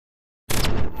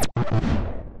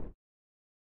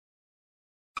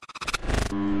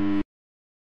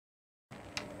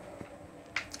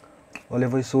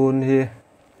Oliver soon he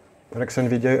reaction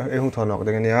video e hung thonok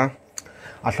deng ania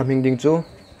a thaming ding chu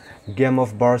Game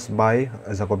of Bars by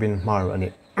Bars-Jacobinn Hmar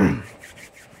ani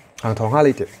hang thong ha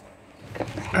lite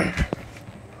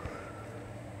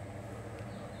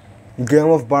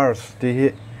Game of Bars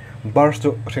ti bars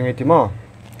chu ringai ti ma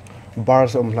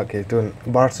bars lake tun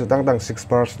bars chu dang 6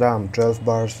 bars dam 12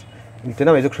 bars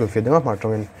intina mai chu khil fe denga mar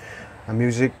tongin a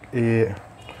music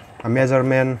a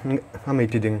measurement a mai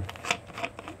ti ding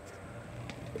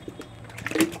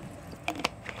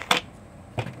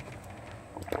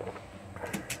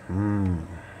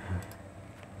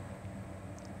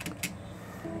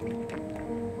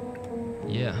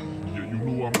Yeah. You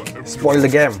know I'm the spoil the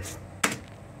game.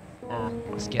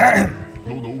 Let's get it.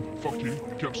 No, fuck you,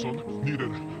 caption,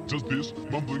 needed, just this,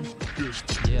 mumbling, this.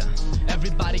 Yeah.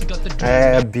 Everybody got the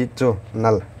dream. Beat chu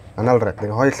anal rek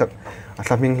ding hoi sak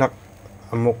atlaming lak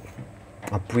amuk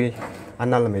apui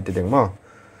anal mai ti ding ma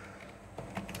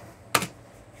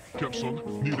Caption,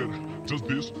 needed, just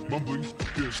this, mumbling,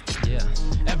 this. Yeah.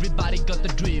 Everybody got the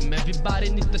dream.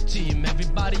 Everybody need the team.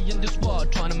 Everybody in this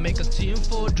world trying to make a team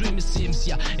for a dream. It seems,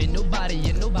 yeah. Ain't nobody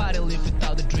live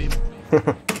without a dream.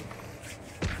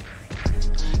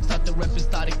 Started rapping,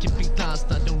 started keeping class,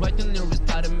 started writing lyrics,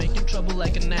 started making trouble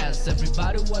like an ass.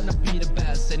 Everybody wanna be the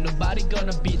best. Ain't nobody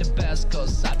gonna be the best,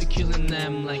 cause I be killing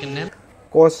them like an MC.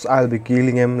 Cause I'll be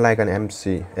killing him like an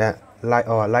MC. Yeah, like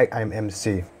I'm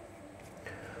MC.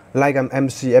 Like I'm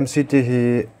MC. MC ti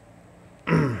hi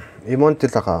imon ti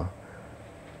taka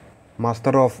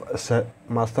master of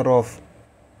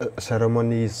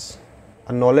ceremonies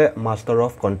anole master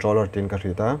of controller tin ka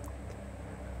rita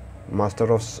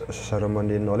master of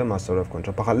ceremony nole master of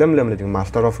control pakhalem lem leting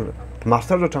master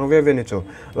to thangve ve ni chu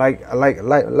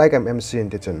like I'm MC in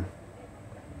teaching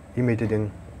imitating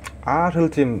real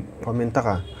team comment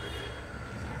taka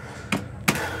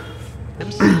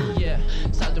MC, yeah.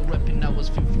 Started rapping, I was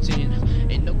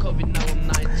 15. Ain't no COVID, now I'm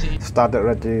 19.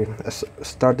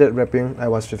 Started rapping, I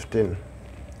was 15.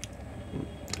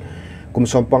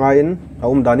 Kumsompangain,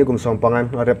 dani kumsompangan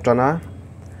rap chana.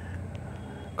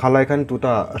 Khalai kan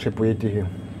tuta repuiti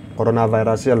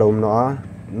coronavirus ya lom no.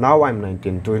 Now I'm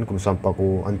 19 tuin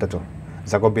kumsompaku anta cho.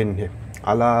 Jacobinn hi.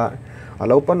 Ala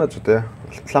upan na chute.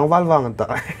 Sangwal wang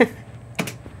anta.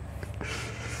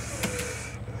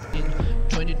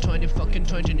 2020, fucking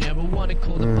 20, never wanna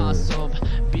call the past up.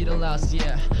 Be the last,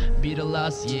 yeah. Be the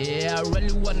last, yeah. I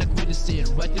really wanna quit the scene.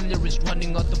 Writing lyrics,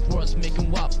 running out the words, making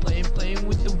what? Playing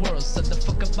with the words. Said the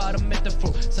fuck about a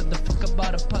metaphor. Said the fuck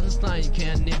about a punchline. You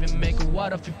can't even make a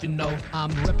word of if you know.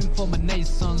 I'm rapping for my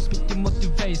nation, speaking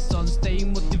motivation,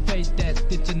 staying motivated.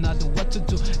 Didn't know what to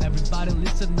do. Everybody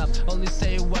listen up. Only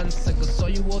say one second, show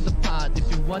you all the part if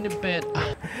you want it bad.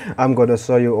 I'm gonna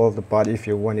show you all the part if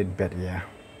you want it bad, yeah.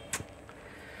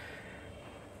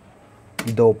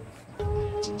 Dope.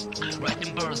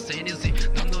 Writing verse ain't easy.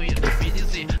 Don't know it be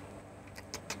easy.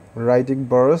 Writing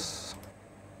verse.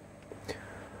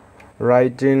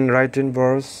 Writing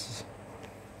verse.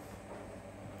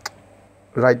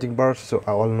 Writing verse. So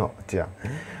I all know. Yeah.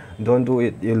 Don't do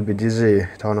it. You'll be dizzy.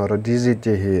 Town or dizzy.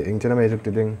 He. Ingtina may look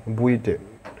to ding. Buite.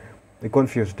 The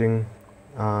confusing.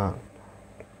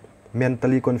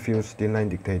 Mentally confused. In line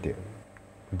dictated.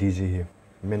 Dizzy here.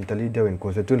 Mentally doing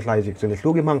cause the tun flies so the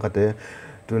flugi mankate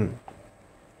tun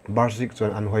barsik so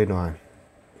an hoi no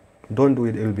don't do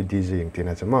it, it'll be dizzy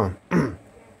tina chama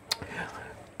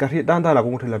karit dan da la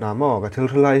kung thila na mo ka thil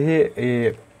thlai hi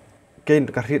e kein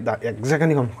karit da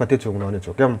exactly kam ka te chung no ni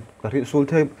chu kem karit sul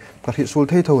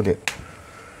thei tho ni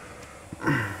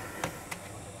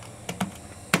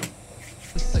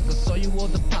So you all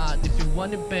the part if you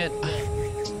want it bad.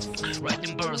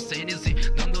 Writing verse ain't easy.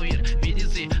 Don't do it, be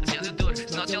easy. Tell you do it.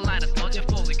 It's not your line, it's not your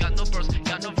fault. You got no verse,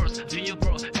 got no verse. Do you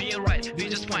bro, be you right, be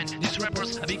just fine. These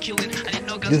rappers I be killing, I need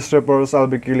no guns. These rappers I'll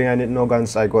be killing, I need no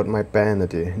guns, I got my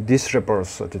penalty. These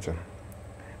rappers teacher.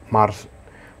 Mar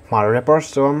rappers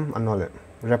some anole.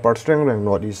 Rappers strength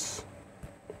not is.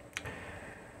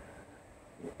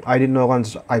 I did no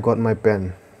guns, I got my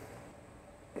pen.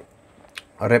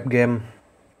 A rap game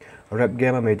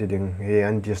I made it in here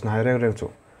and just na reng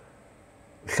so.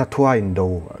 Satua in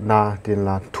do na tin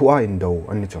la tua in do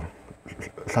and it's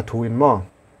Satu in more.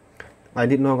 I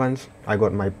did no guns, I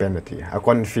got my penalty. I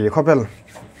can't feel couple.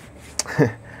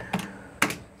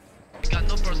 Got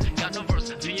no verse,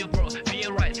 do you bro, be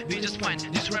you right, be just fine.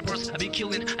 These rappers I be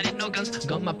killing, I need no guns.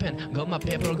 Got my pen, got my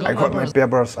paper, got I got my verse.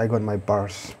 papers, I got my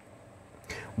bars.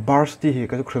 Bars ti hi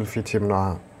ka khul fit him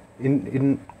na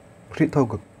in khrit thau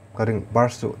ka ring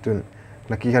bars tu tun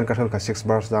nakihan ka thol ka 6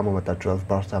 bars da mo mata 12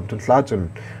 bars da tun tla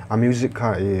chun a music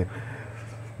kha e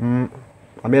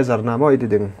a measure na mo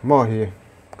iding mo hi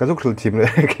Kazuk sul team le.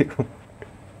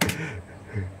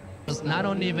 I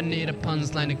don't even need a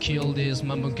punchline to kill this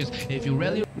mumble kids. If you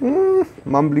really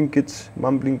Mumbling kids.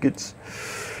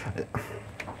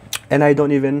 And I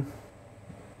don't even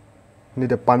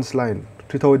need a punchline.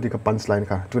 Tuh di ka punchline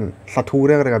ka. Tun satu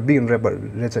orang mereka bikin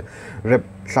rap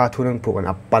satu orang bukan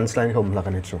a punchline kau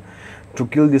melakukan itu. To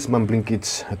kill this mumbling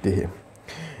kids hati.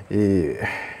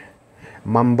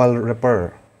 Mumble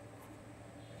rapper.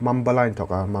 Mumble line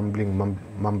toka mumbling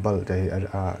mumble jadi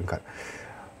angkat.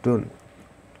 Tun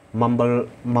mumble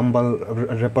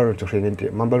rapper tu sini nanti.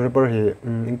 Mumble rapper he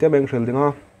ingte bang sel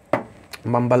dengar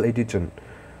mumble edition.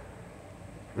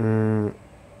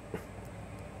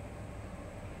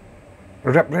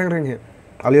 Rap ring he.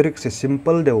 Lyrics is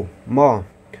simple deu. Mo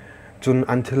chun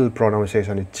until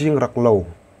pronunciation is jing rak low.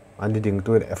 Andi ding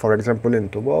tu for example in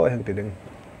tu bo hang tiding.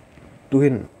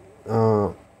 Tuhin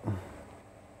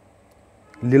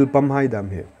Lil Pam Hai dam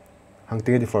he. Hang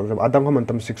tinggi for example adam ko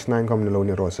mantam 69 ko manlo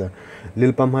ni Rose.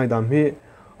 Lil Pam Hai dam he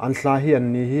anslahi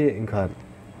anni he ingkan.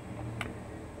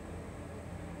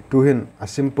 Tuhin a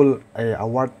simple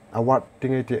award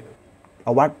tinggi ti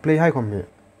award play hai kom he.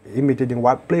 Imitating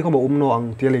award play ko ba umno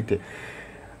ang tialite.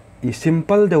 I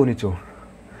simple deu ni chu.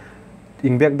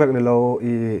 Ing back ni lo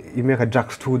I make a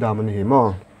drugs 2 dam ni he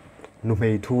mo. Nu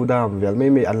mei 2 dam vel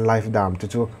mei an life dam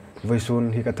chu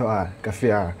voisun hi ka to a cafe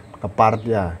a ka part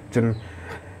ya chun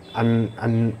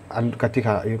an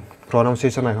katika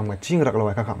pronunciation ai kham ching rak lo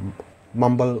ka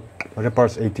mumble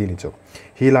rappers 18 ni chu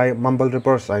he like mumble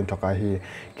rappers I thoka he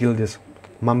kill this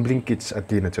mumbling kids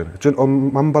ati na chun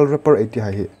mumble rapper 80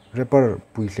 hi rapper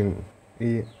puising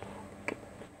I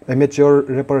amateur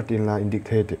rapper tin la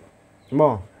indicate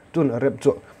mo chun rap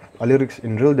chu lyrics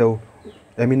in real deu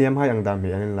Eminem hai ang dam hi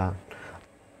anin la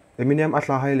Eminem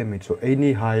atla hai le mi chu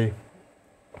any hai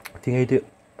tingai ti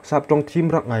sap trong team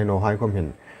rak ngai no hai kom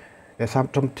hin e sap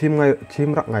trong team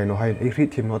rak ngai no hai I ri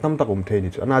team no tam tak the ni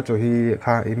chu ana chu hi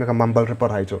kha I me ka mumble rapper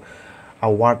hai chu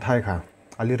award hai kha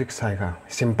a lyrics hai kha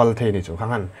simple the ni chu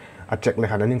khangan a check le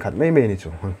khan anin khat me ni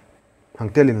chu hang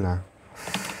telin la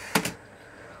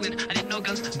I need no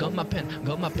guns, got my pen,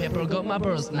 got my paper, got my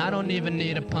verse. And I don't even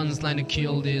need a punchline to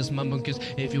kill this mumble kids.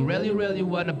 If you really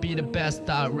wanna be the best,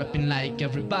 start rapping like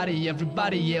everybody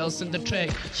else in the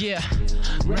track. Yeah,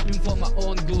 rapping for my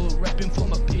own good, rapping for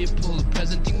my people,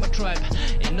 presenting my tribe.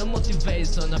 Ain't no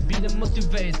motivation, I be the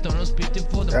motivator. I'm spitting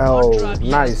for the tribe. Yeah,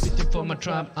 nice. I'm spitting for my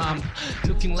tribe. I'm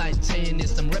looking like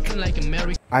Chinese, I'm rapping like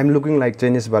American. I'm looking like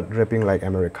Chinese but rapping like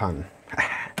American.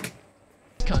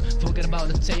 Forget about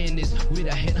the Chinese with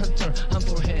a headhunter. I'm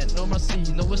forehead, no mercy,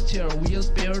 no tear. We are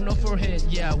spare, no forehead.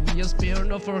 Yeah, we are spare,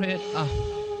 no forehead.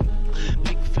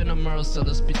 Big fan of Marcel,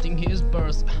 spitting his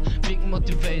burst. Big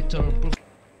motivator.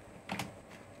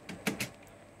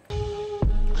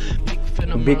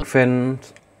 Big fan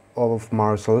of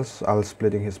Marcel's. I'll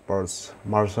splitting his burst.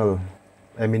 Marcel,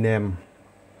 Eminem.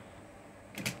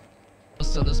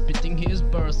 Spitting his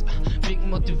burst. Big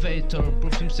motivator,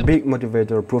 proof himself. Big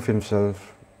motivator, proof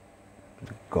himself.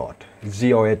 God.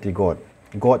 God.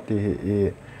 God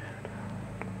he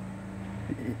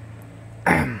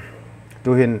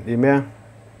to hin ime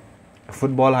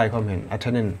football hai kom hin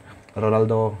athanin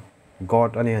Ronaldo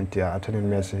God ani antia athanin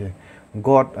Messi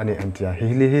God ani antia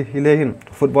hile hin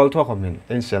football tho kom hin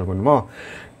ensel gun mo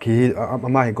ki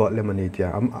ama hi God le mani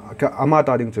tia ama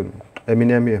ta ding chun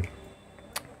Eminem he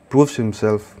proves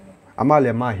himself ama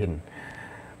le ma hin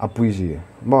apuiji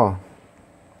mo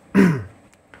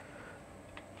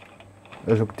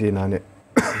Ezukti nane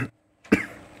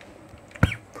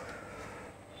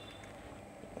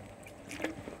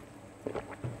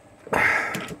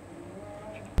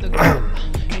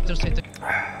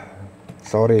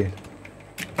sorry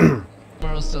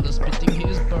Marcel spitting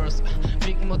his burst.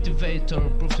 Big motivator,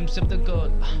 prove himself the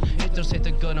god. Haters say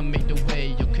they're gonna make the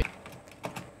way, okay.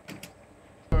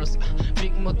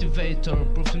 Big motivator,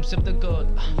 prove himself the god.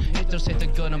 Haters say they're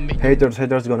gonna make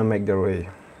haters gonna make their way.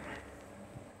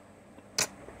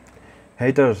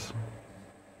 Haters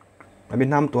I mean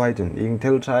nam tuai chun ing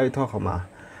tel chai tho khama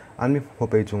an mi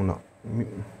hope chung no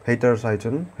haters ai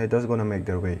chun haters gonna make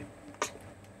their way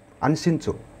an sin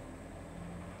chu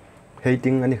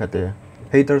hating ani khate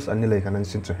haters ani lai khan an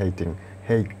sin chu hating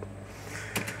hate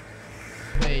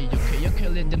okay,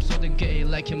 let them so the gay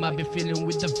like him. I be feeling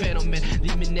with the venom, man.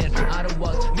 Leave me near to outer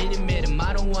walls, made him.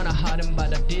 I don't wanna hide him,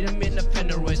 but I didn't mean to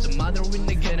fender raise the mother in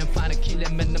again and find a kill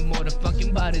him and the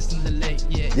motherfucking bodies in the lake.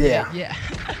 Yeah.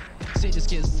 See this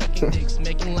kid sucking dicks,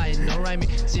 making line, no rhyming.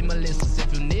 See my lists,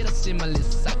 if you need a see my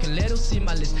list, I can let you see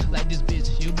my list. Like this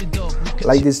bitch, you'll be dope.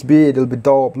 Like this beat, it'll be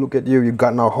dope. Look at you, you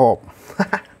got no hope.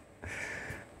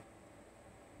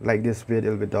 like this beat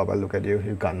it'll be dope. I look at you,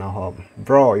 you got no hope,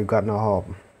 bro, you got no hope.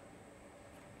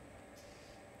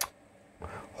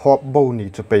 Hope bony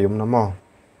to pay no more.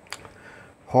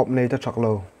 Hope need to chuck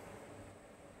low.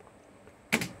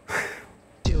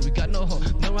 We got no hope,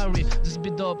 no worry, this be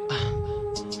dope.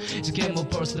 It's a game of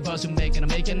bars, the bars you make and I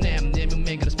make a name you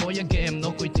make it, spoil your game,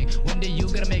 no quitting. One day you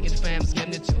gotta make it fam, scan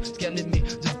it too, scan it me,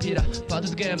 just beat up, part of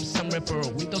the game, some rapper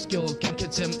with no skill, can't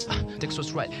catch him. Dex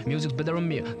was right, music's better on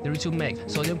me, there to make,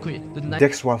 so them quit.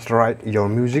 Dex was right, your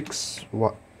music's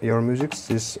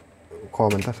is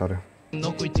comment, sorry.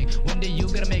 No quitting, one day you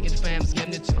gotta make it fam,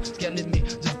 scan it too, scan it me,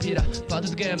 just beat up, part of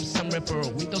the game, some rapper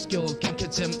with no skill, can't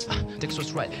catch him. Dex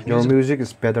was right. Your music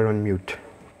is better on mute.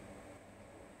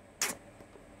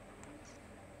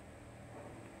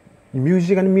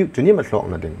 Music and mute to name a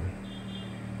nothing.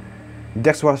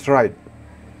 Dex was right.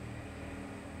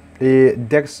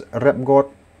 Dex rap god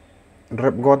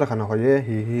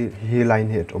he line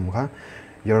hit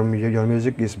your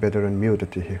music is better on mute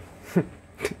to here.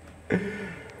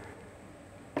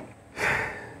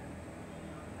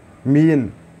 Me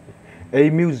and a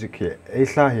music here, a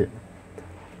sahi,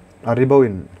 a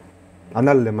riboin,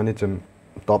 another manichum,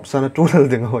 top sana total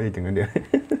thing waiting.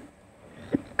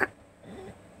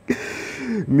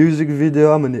 Music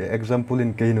video am an example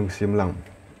in Kainung Simlang.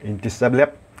 In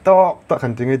Tisablep, talk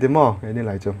hunting it more, any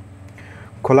light.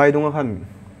 Colliding han,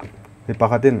 the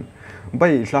Pakatin,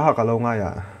 by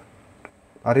Sahakalongaya,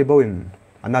 a riboin,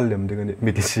 analum doing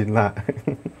medicine la.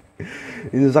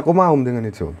 In Zakumaum doing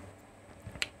it so.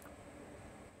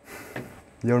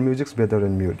 Your music's better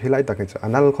than mute. He like that.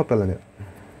 Another couple in it.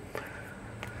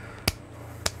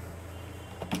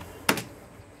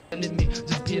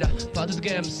 Part of the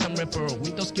game, some rapper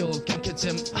with no skill can't catch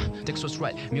him. Dex was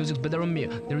right, music's better on me.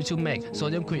 There to make, so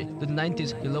them quit. The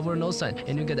 90s, you love her no sign,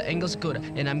 and you get the angles good.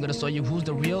 And I'm gonna show you who's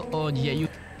the real. Oh yeah, you.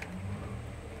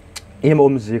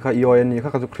 Zika, Ion, you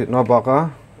have to create no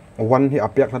baka. One he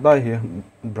appeared that here.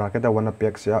 Bracket one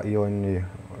appears ya Ion.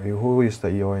 Who is the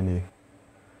Ion?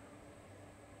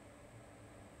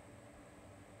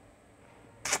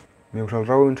 Mình sẽ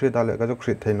rau in ta lại cái chút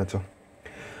xịt thêm là cho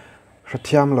rất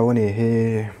thiam lâu nè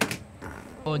he.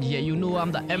 Oh yeah, you know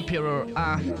I'm the emperor.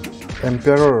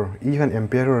 Emperor, even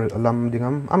emperor làm tiếng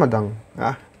âm amadang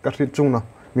cái xịt chung nào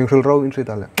mình sẽ rau in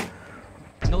ta lại.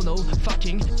 No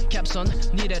fucking capson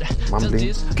needed.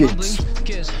 Mumbling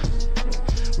kids.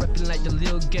 Rapping like the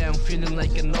little gang, feeling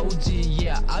like an OG.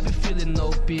 Yeah, I be feeling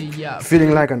OP. Yeah.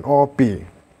 Feeling like an OP.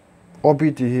 OP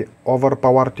thì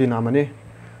overpowered thì nào mà nè.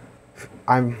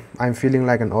 I'm feeling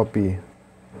like an OP.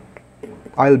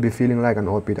 I'll be feeling like an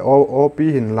OP. OP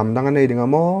hin lam dang anay dinga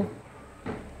mo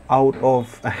out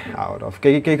of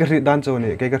kay karit dan so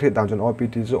ni kay karit dan so OP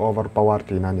ti so overpowered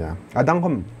ti nan ya. Adang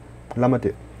kom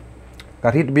lamati.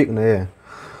 Karit big na eh.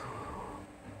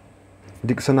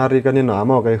 Dictionary kanina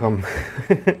mo kay kom.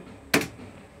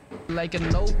 Like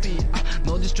an OP,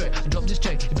 no distract, drop this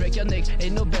track, you break your neck,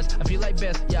 ain't no best, I feel like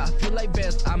best, yeah, I feel like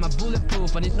best, I'm a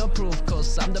bulletproof, I need no proof,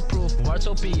 cause I'm the proof, Bars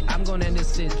OP, I'm gonna end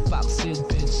this shit, fuck shit,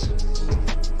 bitch.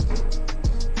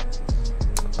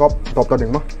 Top ta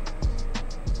ding mo.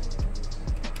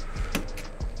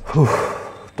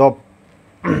 Top.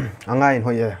 Angain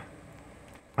hoye.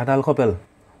 Adal kopel.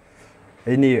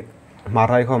 Ini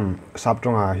marai kom sab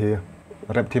tonga hi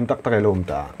rap team tak tak lom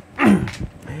ta.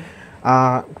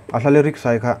 Asal lyric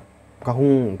sai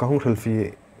kahung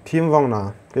selfie team wang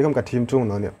na ke kam ka team chung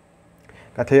no ne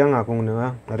ka theyang a kung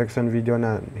na direction video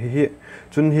na hi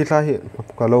chun hi sa hi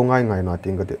ka lo ngai na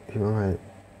ting ka de hi ngai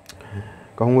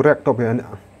kahung rek top hi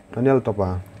anel top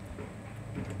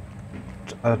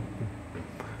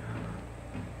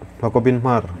Bars-Jacobinn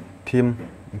Hmar team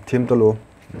to lo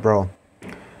bro.